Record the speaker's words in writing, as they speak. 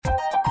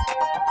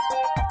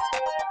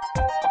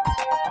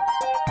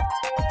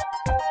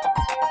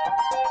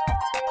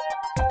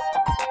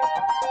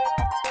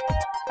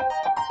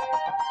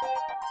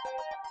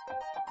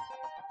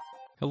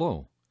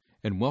Hello,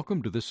 and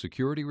welcome to this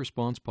Security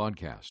Response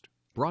Podcast,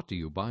 brought to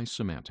you by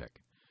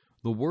Symantec,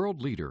 the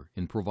world leader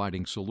in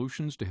providing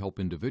solutions to help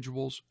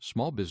individuals,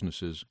 small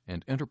businesses,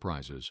 and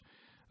enterprises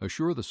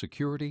assure the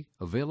security,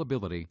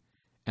 availability,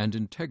 and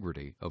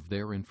integrity of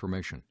their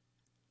information.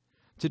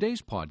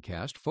 Today's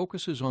podcast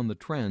focuses on the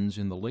trends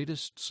in the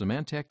latest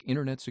Symantec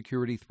Internet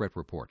Security Threat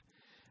Report,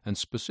 and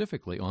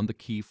specifically on the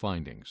key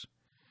findings.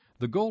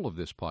 The goal of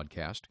this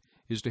podcast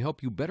is to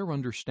help you better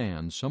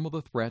understand some of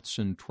the threats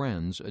and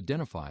trends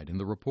identified in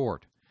the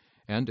report,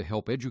 and to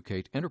help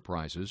educate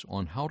enterprises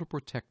on how to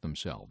protect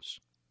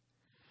themselves.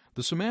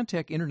 The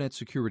Symantec Internet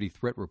Security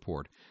Threat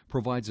Report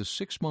provides a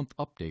 6-month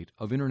update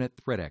of Internet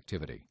threat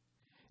activity.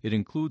 It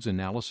includes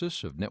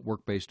analysis of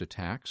network-based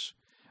attacks,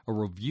 a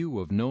review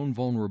of known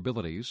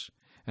vulnerabilities,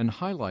 and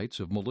highlights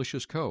of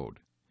malicious code.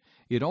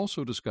 It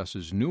also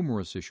discusses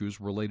numerous issues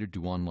related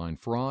to online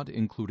fraud,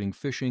 including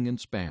phishing and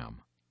spam.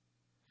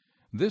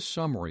 This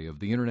summary of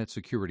the Internet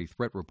Security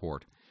Threat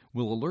Report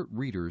will alert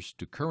readers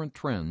to current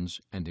trends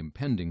and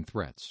impending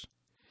threats.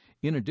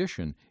 In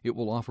addition, it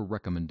will offer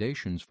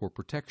recommendations for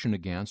protection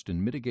against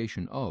and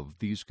mitigation of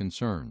these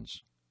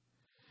concerns.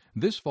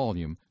 This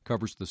volume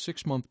covers the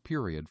 6-month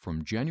period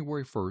from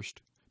January 1st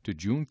to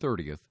June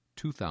 30th,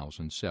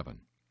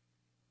 2007.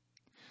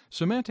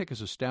 Symantec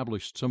has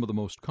established some of the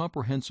most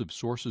comprehensive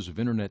sources of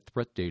Internet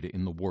threat data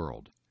in the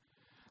world.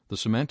 The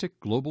Symantec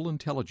Global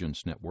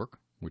Intelligence Network,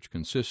 which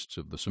consists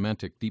of the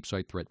Symantec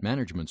DeepSight Threat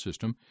Management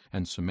System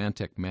and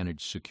Symantec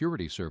Managed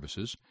Security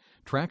Services,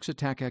 tracks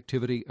attack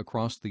activity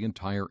across the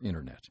entire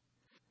Internet.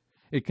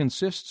 It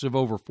consists of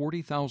over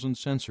 40,000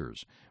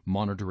 sensors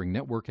monitoring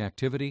network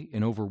activity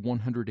in over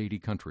 180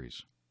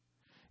 countries.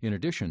 In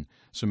addition,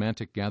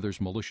 Symantec gathers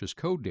malicious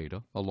code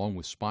data along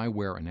with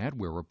spyware and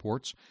adware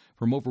reports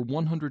from over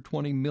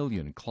 120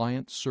 million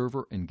client,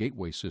 server, and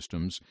gateway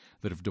systems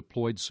that have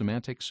deployed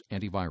Symantec's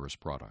antivirus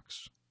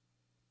products.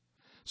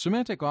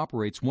 Symantec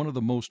operates one of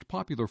the most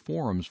popular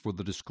forums for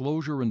the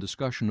disclosure and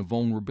discussion of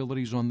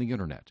vulnerabilities on the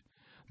Internet,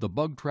 the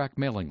BugTrack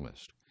mailing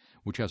list,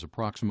 which has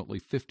approximately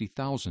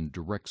 50,000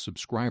 direct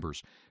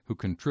subscribers who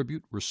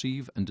contribute,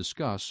 receive, and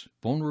discuss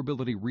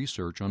vulnerability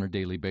research on a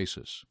daily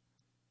basis.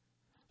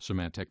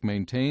 Symantec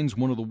maintains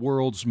one of the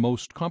world's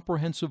most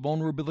comprehensive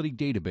vulnerability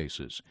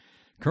databases,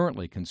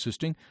 currently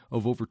consisting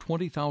of over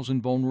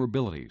 20,000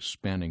 vulnerabilities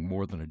spanning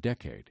more than a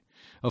decade,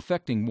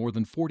 affecting more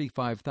than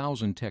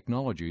 45,000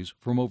 technologies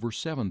from over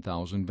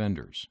 7,000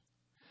 vendors.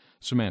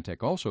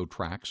 Symantec also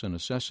tracks and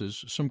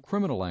assesses some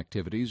criminal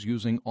activities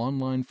using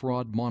online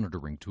fraud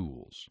monitoring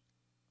tools.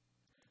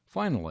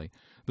 Finally,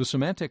 the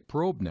Symantec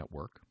Probe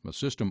Network, a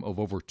system of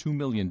over 2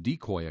 million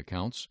decoy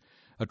accounts,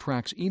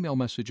 attracts email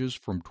messages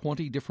from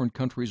 20 different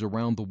countries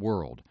around the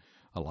world,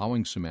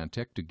 allowing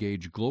Symantec to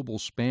gauge global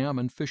spam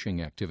and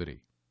phishing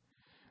activity.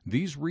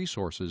 These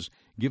resources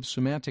give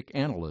Symantec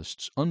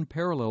analysts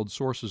unparalleled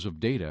sources of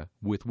data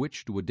with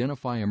which to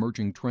identify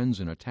emerging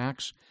trends in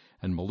attacks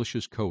and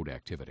malicious code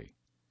activity.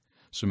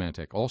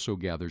 Symantec also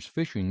gathers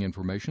phishing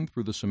information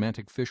through the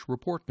Symantec Phish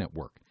Report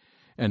Network,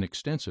 an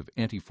extensive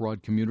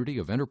anti-fraud community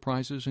of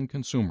enterprises and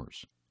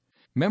consumers.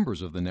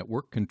 Members of the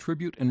network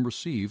contribute and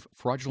receive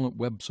fraudulent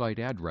website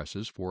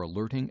addresses for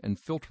alerting and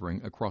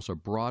filtering across a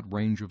broad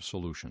range of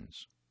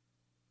solutions.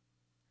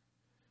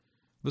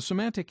 The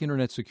Symantec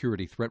Internet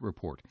Security Threat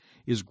Report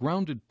is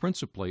grounded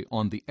principally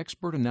on the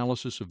expert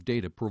analysis of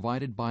data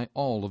provided by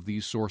all of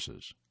these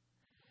sources.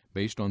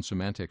 Based on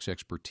Symantec's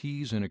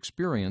expertise and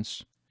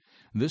experience,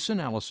 this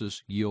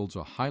analysis yields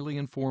a highly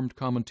informed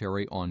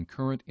commentary on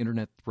current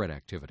Internet threat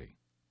activity.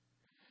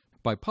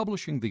 By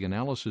publishing the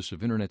analysis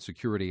of Internet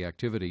security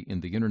activity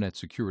in the Internet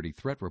Security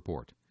Threat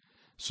Report,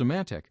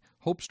 Symantec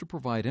hopes to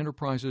provide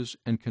enterprises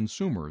and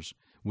consumers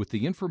with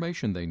the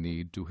information they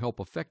need to help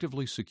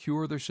effectively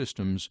secure their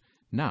systems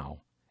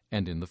now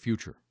and in the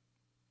future.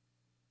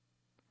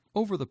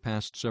 Over the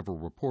past several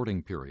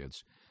reporting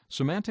periods,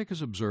 Symantec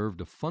has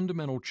observed a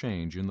fundamental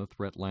change in the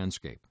threat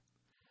landscape.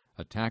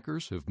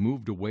 Attackers have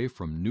moved away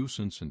from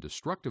nuisance and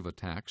destructive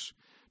attacks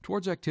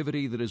towards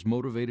activity that is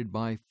motivated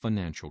by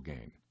financial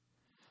gain.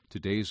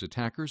 Today's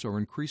attackers are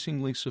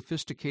increasingly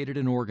sophisticated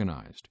and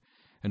organized,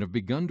 and have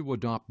begun to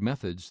adopt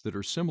methods that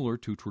are similar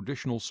to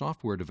traditional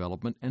software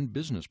development and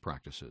business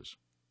practices.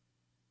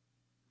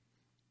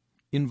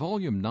 In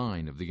Volume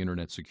 9 of the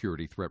Internet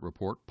Security Threat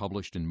Report,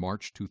 published in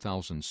March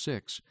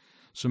 2006,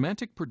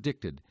 Symantec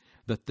predicted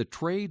that the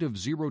trade of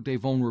zero-day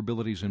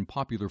vulnerabilities in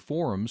popular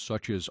forums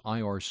such as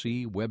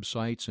IRC,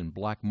 websites, and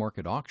black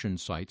market auction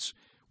sites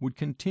would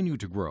continue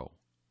to grow.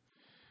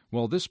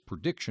 While this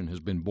prediction has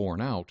been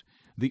borne out,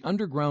 the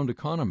underground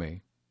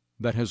economy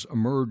that has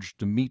emerged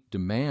to meet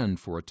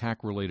demand for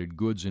attack-related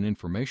goods and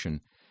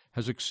information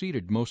has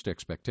exceeded most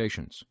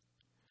expectations.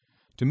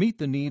 To meet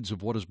the needs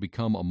of what has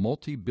become a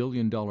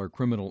multi-billion-dollar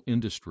criminal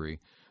industry,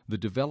 the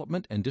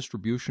development and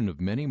distribution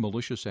of many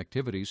malicious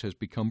activities has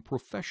become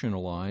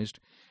professionalized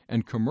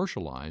and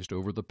commercialized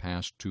over the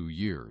past 2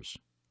 years.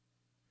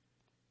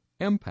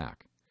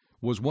 MPAC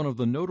was one of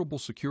the notable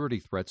security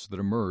threats that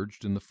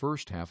emerged in the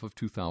first half of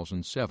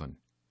 2007.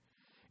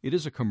 It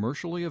is a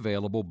commercially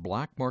available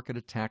black market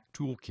attack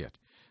toolkit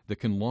that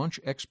can launch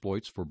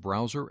exploits for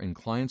browser and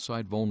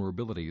client-side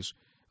vulnerabilities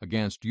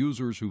against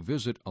users who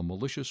visit a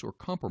malicious or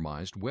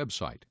compromised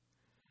website.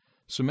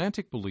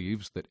 Symantec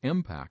believes that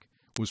MPAC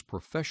was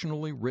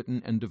professionally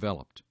written and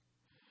developed.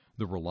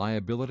 The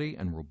reliability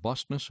and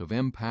robustness of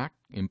MPAC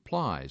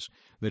implies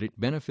that it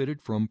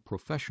benefited from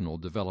professional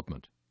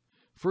development.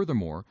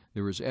 Furthermore,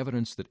 there is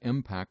evidence that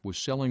MPAC was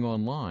selling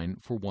online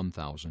for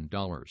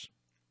 $1,000.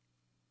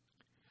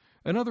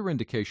 Another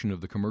indication of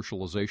the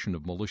commercialization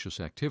of malicious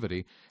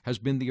activity has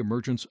been the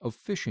emergence of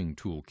phishing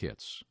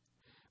toolkits.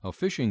 A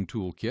phishing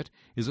toolkit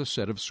is a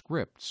set of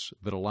scripts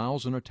that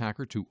allows an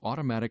attacker to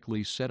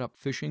automatically set up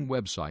phishing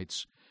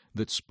websites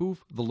that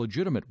spoof the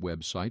legitimate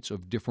websites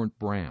of different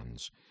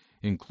brands,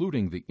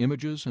 including the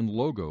images and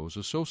logos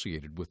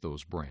associated with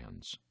those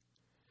brands.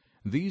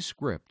 These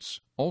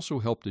scripts also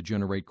help to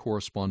generate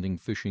corresponding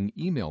phishing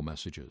email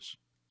messages.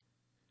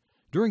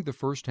 During the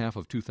first half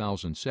of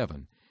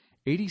 2007,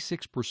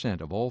 86%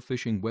 of all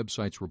phishing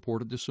websites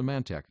reported to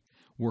Symantec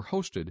were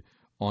hosted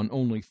on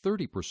only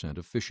 30%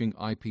 of phishing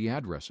IP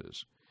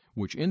addresses,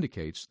 which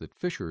indicates that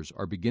phishers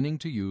are beginning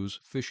to use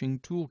phishing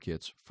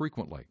toolkits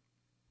frequently.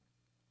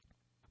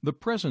 The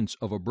presence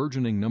of a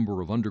burgeoning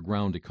number of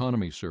underground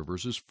economy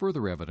servers is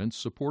further evidence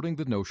supporting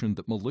the notion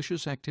that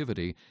malicious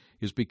activity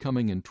is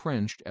becoming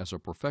entrenched as a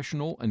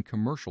professional and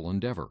commercial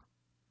endeavor.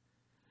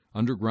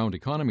 Underground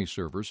economy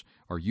servers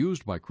are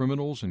used by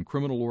criminals and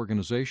criminal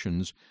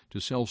organizations to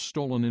sell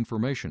stolen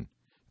information,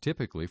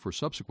 typically for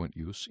subsequent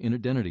use in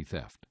identity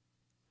theft.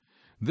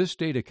 This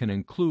data can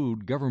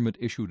include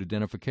government-issued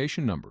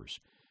identification numbers,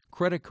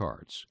 credit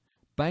cards,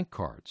 bank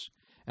cards,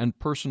 and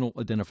personal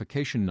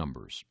identification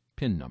numbers,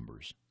 PIN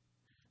numbers,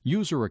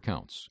 user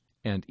accounts,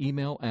 and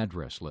email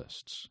address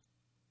lists.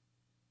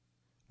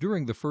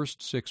 During the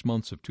first 6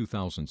 months of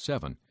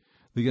 2007,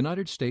 the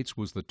United States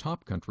was the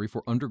top country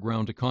for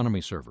underground economy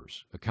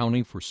servers,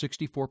 accounting for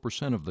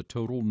 64% of the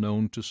total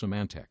known to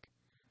Symantec.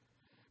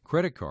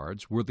 Credit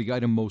cards were the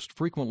item most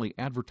frequently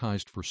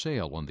advertised for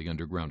sale on the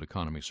underground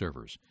economy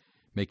servers,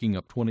 making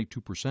up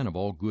 22% of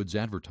all goods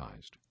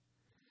advertised.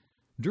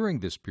 During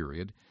this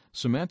period,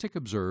 Symantec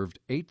observed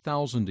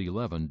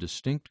 8,011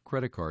 distinct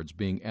credit cards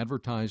being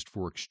advertised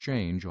for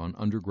exchange on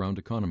underground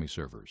economy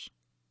servers.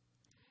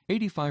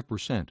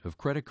 85% of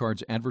credit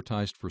cards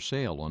advertised for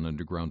sale on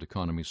underground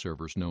economy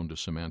servers known to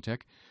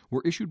Symantec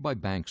were issued by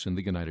banks in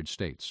the United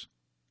States.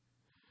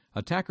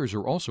 Attackers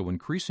are also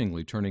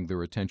increasingly turning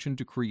their attention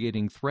to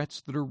creating threats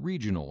that are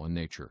regional in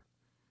nature.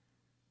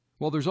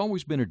 While there's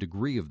always been a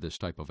degree of this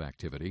type of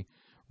activity,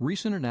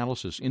 recent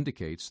analysis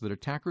indicates that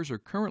attackers are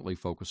currently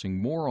focusing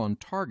more on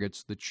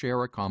targets that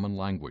share a common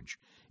language,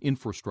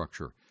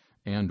 infrastructure,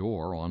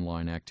 and/or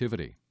online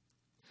activity.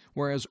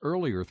 Whereas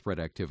earlier threat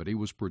activity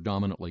was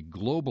predominantly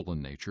global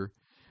in nature,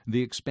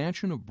 the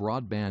expansion of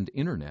broadband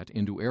internet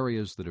into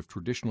areas that have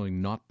traditionally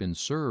not been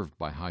served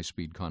by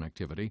high-speed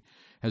connectivity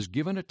has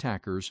given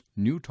attackers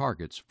new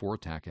targets for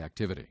attack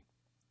activity.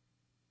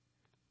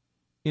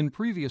 In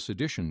previous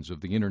editions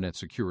of the Internet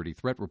Security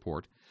Threat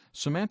Report,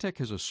 Symantec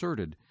has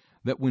asserted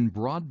that when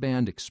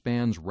broadband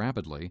expands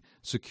rapidly,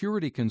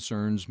 security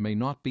concerns may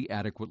not be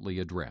adequately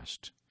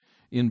addressed.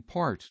 In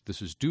part,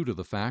 this is due to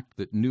the fact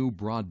that new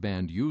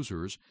broadband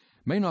users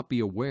may not be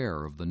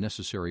aware of the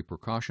necessary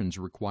precautions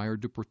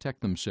required to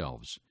protect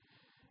themselves.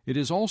 It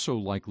is also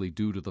likely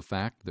due to the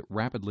fact that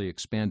rapidly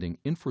expanding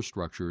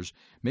infrastructures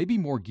may be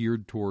more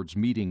geared towards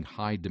meeting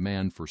high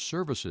demand for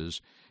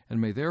services and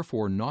may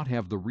therefore not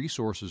have the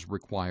resources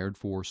required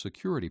for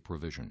security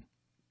provision.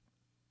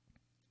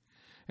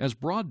 As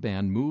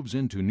broadband moves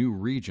into new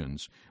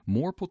regions,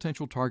 more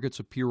potential targets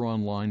appear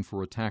online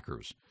for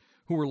attackers,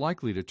 who are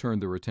likely to turn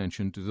their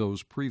attention to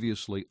those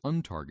previously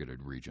untargeted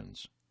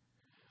regions.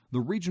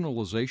 The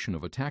regionalization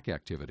of attack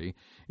activity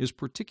is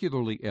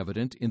particularly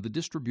evident in the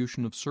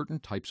distribution of certain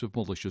types of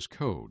malicious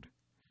code.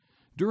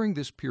 During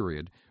this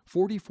period,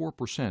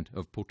 44%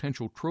 of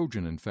potential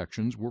Trojan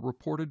infections were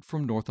reported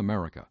from North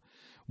America,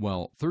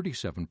 while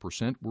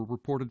 37% were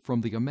reported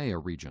from the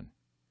EMEA region.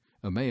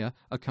 EMEA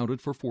accounted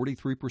for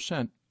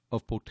 43%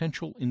 of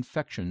potential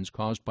infections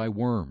caused by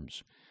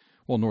worms,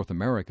 while North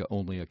America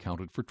only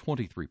accounted for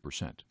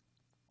 23%.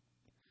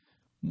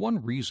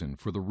 One reason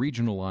for the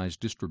regionalized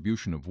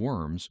distribution of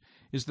worms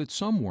is that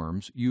some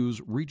worms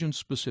use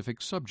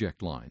region-specific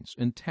subject lines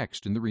and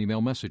text in their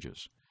email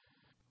messages.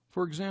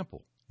 For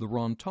example, the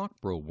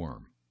Rontakbro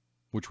worm,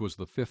 which was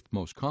the fifth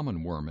most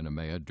common worm in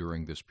EMEA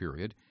during this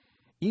period,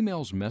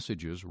 emails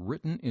messages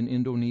written in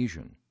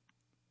Indonesian.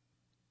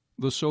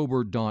 The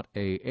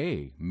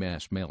Sober.aa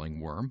mass mailing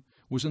worm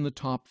was in the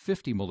top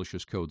 50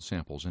 malicious code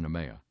samples in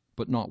EMEA,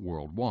 but not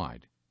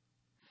worldwide.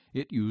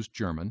 It used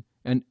German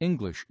and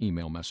English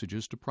email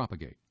messages to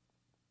propagate.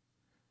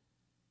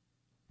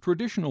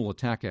 Traditional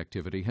attack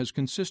activity has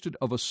consisted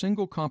of a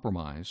single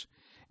compromise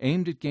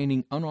aimed at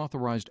gaining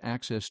unauthorized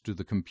access to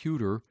the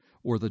computer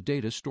or the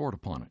data stored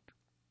upon it.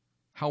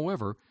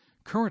 However,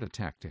 current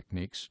attack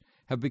techniques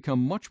have become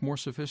much more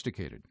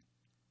sophisticated.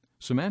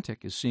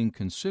 Symantec is seeing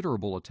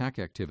considerable attack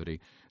activity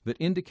that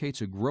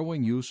indicates a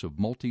growing use of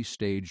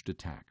multi-staged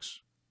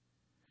attacks.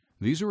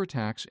 These are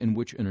attacks in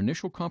which an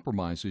initial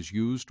compromise is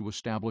used to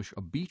establish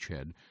a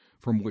beachhead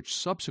from which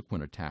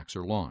subsequent attacks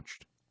are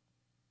launched.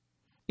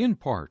 In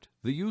part,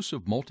 the use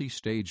of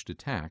multi-staged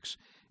attacks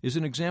is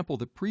an example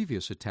that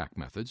previous attack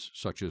methods,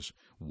 such as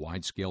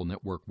wide-scale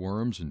network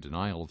worms and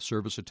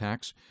denial-of-service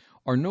attacks,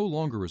 are no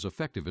longer as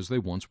effective as they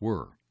once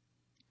were.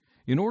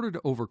 In order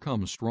to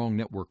overcome strong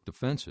network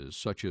defenses,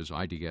 such as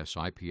IDS,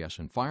 IPS,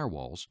 and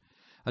firewalls,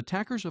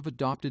 attackers have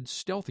adopted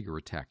stealthier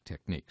attack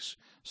techniques,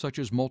 such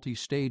as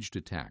multi-staged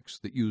attacks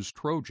that use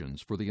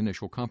Trojans for the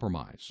initial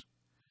compromise.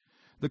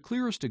 The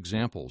clearest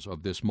examples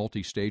of this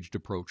multi-staged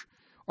approach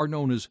are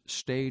known as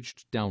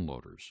staged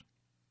downloaders.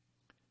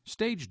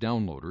 Staged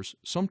downloaders,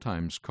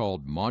 sometimes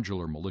called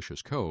modular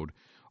malicious code,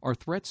 are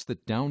threats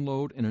that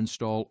download and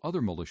install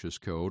other malicious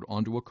code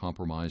onto a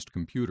compromised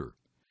computer.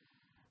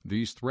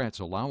 These threats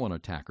allow an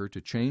attacker to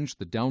change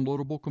the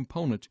downloadable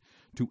component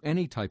to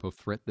any type of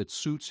threat that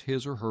suits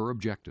his or her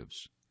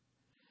objectives.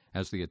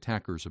 As the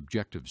attacker's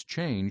objectives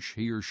change,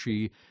 he or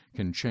she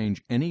can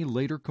change any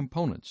later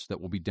components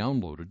that will be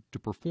downloaded to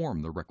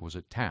perform the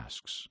requisite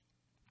tasks.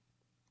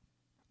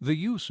 The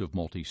use of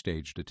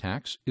multi-staged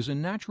attacks is a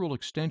natural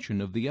extension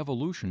of the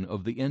evolution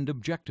of the end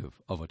objective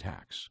of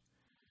attacks.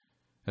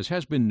 As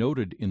has been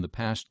noted in the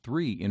past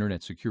 3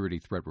 Internet security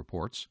threat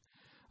reports,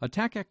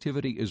 attack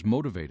activity is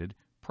motivated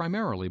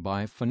primarily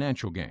by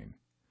financial gain.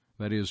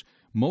 That is,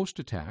 most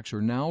attacks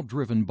are now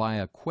driven by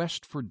a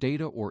quest for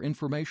data or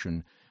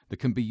information that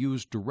can be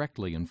used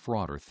directly in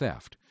fraud or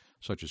theft,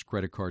 such as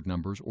credit card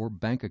numbers or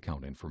bank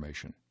account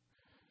information,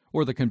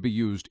 or that can be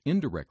used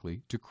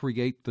indirectly to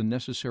create the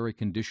necessary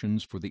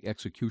conditions for the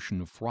execution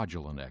of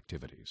fraudulent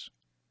activities.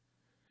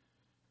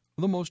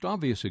 The most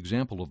obvious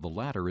example of the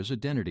latter is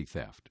identity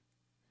theft.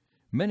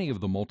 Many of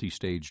the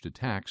multi-staged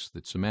attacks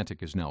that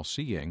Symantec is now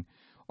seeing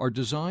are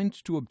designed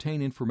to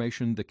obtain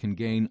information that can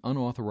gain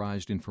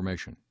unauthorized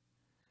information.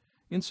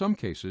 In some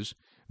cases,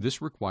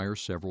 this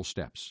requires several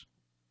steps.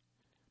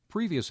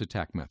 Previous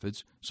attack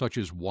methods, such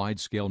as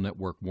wide-scale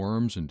network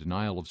worms and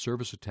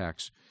denial-of-service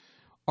attacks,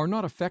 are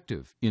not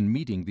effective in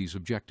meeting these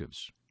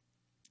objectives.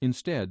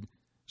 Instead,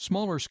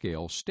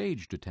 smaller-scale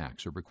staged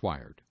attacks are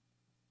required.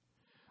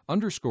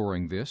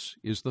 Underscoring this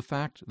is the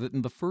fact that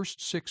in the first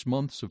 6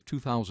 months of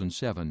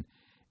 2007,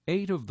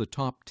 8 of the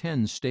top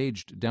 10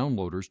 staged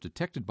downloaders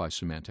detected by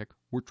Symantec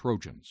were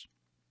Trojans.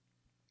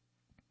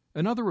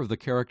 Another of the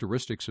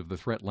characteristics of the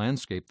threat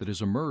landscape that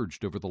has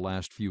emerged over the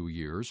last few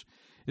years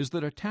is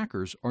that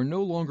attackers are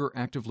no longer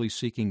actively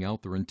seeking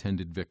out their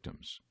intended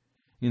victims.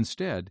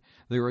 Instead,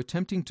 they are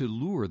attempting to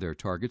lure their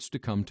targets to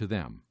come to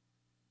them.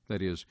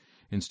 That is,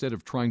 instead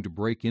of trying to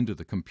break into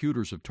the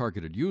computers of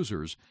targeted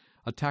users,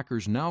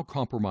 attackers now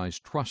compromise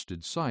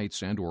trusted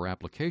sites and/or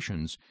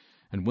applications,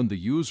 and when the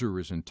user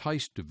is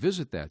enticed to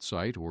visit that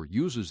site or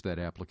uses that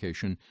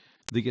application,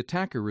 the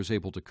attacker is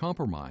able to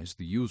compromise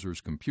the user's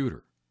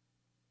computer.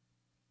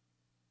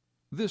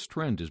 This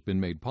trend has been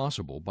made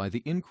possible by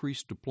the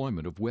increased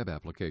deployment of web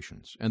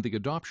applications and the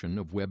adoption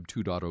of Web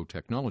 2.0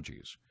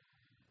 technologies.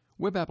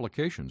 Web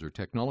applications are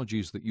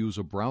technologies that use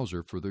a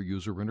browser for their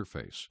user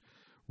interface,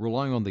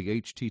 rely on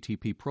the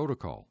HTTP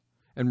protocol,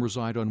 and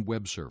reside on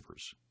web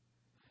servers.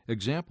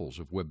 Examples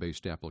of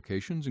web-based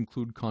applications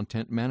include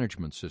content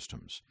management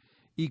systems,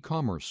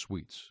 e-commerce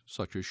suites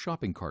such as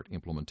shopping cart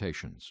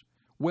implementations,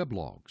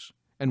 weblogs,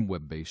 and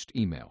web-based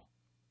email.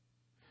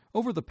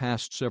 Over the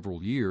past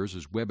several years,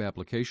 as web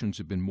applications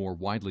have been more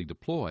widely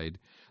deployed,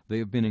 they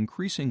have been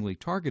increasingly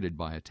targeted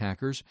by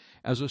attackers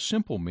as a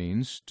simple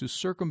means to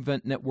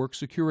circumvent network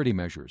security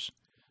measures,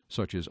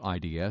 such as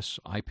IDS,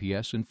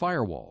 IPS, and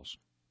firewalls.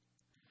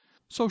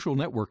 Social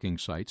networking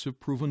sites have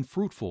proven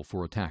fruitful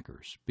for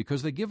attackers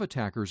because they give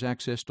attackers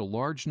access to a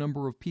large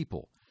number of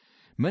people,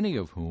 many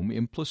of whom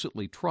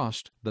implicitly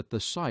trust that the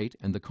site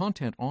and the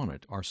content on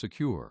it are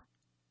secure.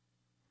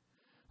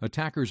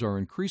 Attackers are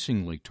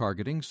increasingly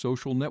targeting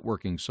social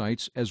networking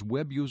sites as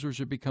web users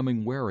are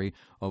becoming wary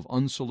of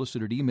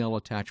unsolicited email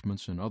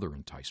attachments and other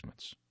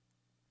enticements.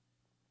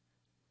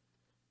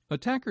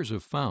 Attackers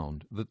have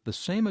found that the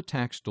same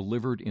attacks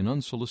delivered in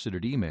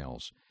unsolicited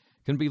emails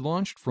can be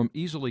launched from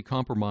easily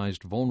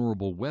compromised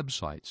vulnerable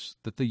websites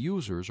that the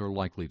users are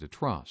likely to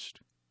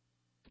trust.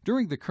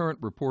 During the current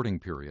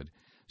reporting period,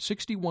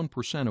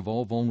 61% of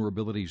all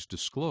vulnerabilities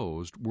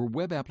disclosed were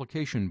web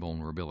application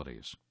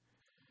vulnerabilities.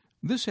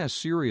 This has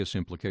serious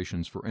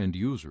implications for end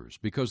users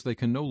because they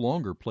can no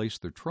longer place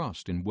their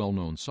trust in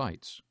well-known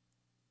sites.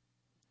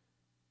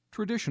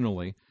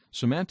 Traditionally,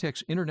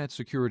 Symantec's Internet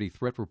Security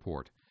Threat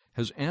Report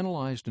has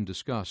analyzed and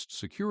discussed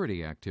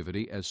security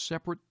activity as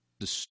separate,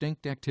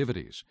 distinct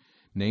activities,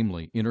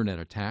 namely Internet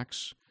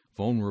attacks,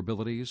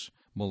 vulnerabilities,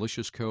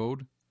 malicious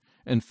code,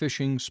 and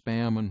phishing,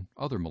 spam, and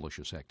other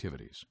malicious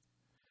activities.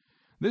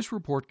 This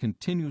report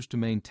continues to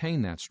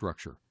maintain that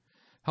structure.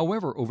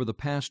 However, over the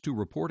past 2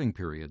 reporting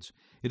periods,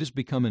 it has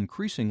become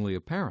increasingly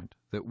apparent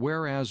that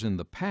whereas in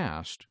the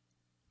past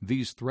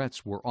these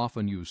threats were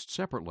often used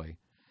separately,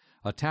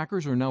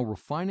 Attackers are now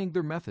refining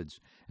their methods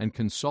and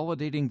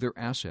consolidating their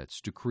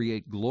assets to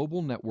create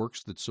global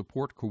networks that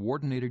support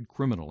coordinated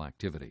criminal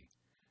activity.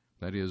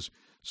 That is,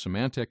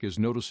 Symantec is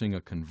noticing a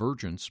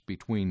convergence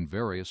between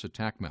various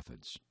attack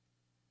methods.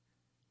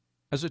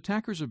 As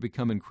attackers have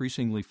become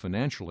increasingly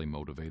financially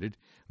motivated,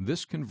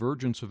 this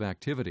convergence of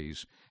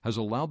activities has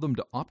allowed them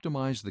to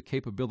optimize the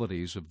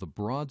capabilities of the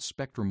broad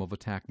spectrum of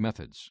attack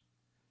methods.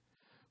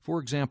 For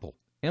example,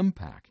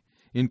 MPAC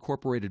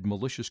incorporated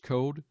malicious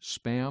code,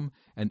 spam,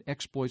 and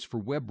exploits for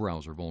web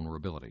browser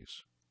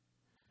vulnerabilities.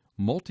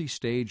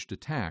 Multi-staged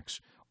attacks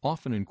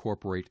often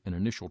incorporate an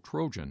initial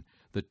Trojan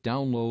that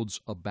downloads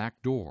a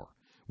backdoor,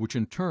 which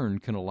in turn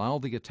can allow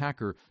the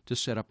attacker to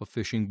set up a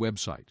phishing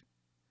website.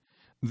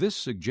 This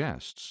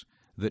suggests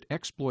that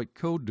exploit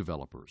code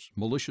developers,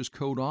 malicious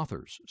code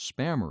authors,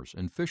 spammers,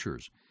 and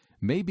phishers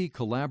may be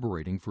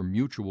collaborating for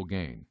mutual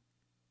gain.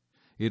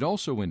 It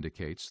also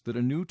indicates that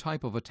a new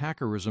type of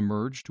attacker has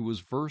emerged who is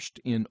versed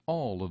in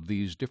all of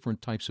these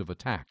different types of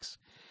attacks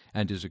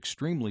and is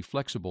extremely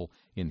flexible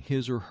in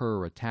his or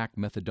her attack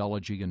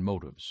methodology and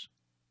motives.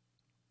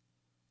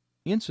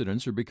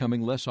 Incidents are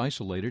becoming less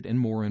isolated and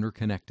more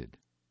interconnected.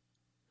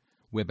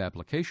 Web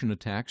application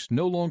attacks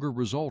no longer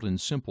result in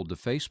simple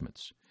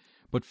defacements,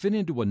 but fit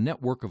into a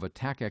network of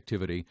attack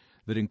activity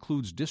that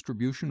includes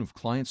distribution of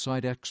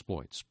client-side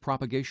exploits,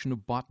 propagation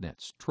of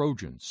botnets,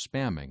 Trojans,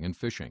 spamming, and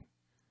phishing.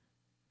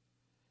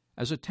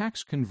 As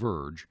attacks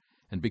converge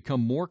and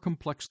become more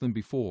complex than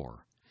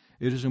before,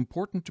 it is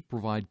important to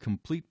provide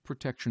complete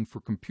protection for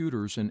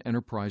computers and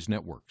enterprise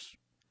networks.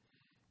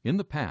 In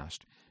the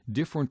past,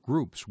 different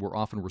groups were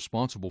often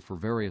responsible for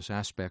various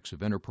aspects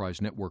of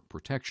enterprise network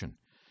protection: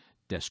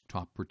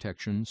 desktop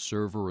protection,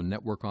 server and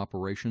network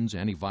operations,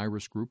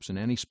 antivirus groups, and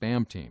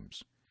anti-spam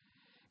teams.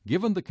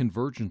 Given the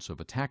convergence of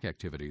attack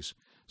activities,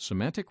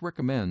 Symantec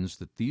recommends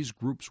that these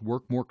groups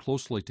work more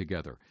closely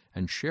together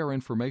and share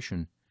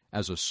information,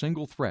 as a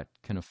single threat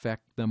can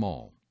affect them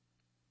all.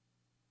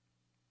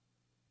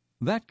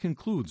 That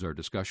concludes our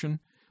discussion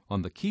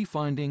on the key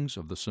findings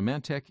of the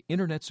Symantec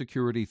Internet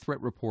Security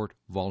Threat Report,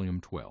 Volume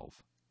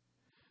 12.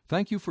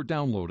 Thank you for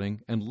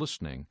downloading and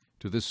listening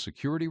to this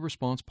Security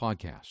Response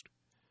podcast,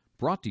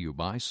 brought to you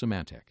by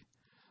Symantec,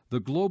 the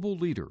global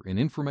leader in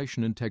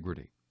information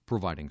integrity,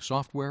 providing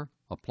software,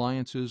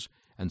 appliances,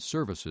 and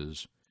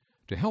services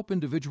to help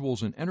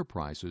individuals and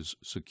enterprises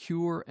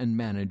secure and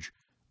manage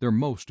their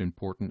most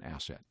important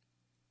asset,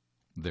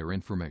 their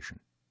information.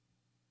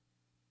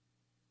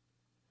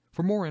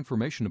 For more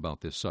information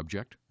about this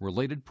subject,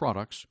 related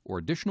products, or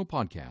additional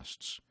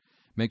podcasts,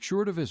 make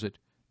sure to visit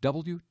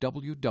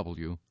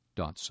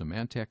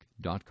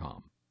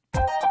www.symantec.com.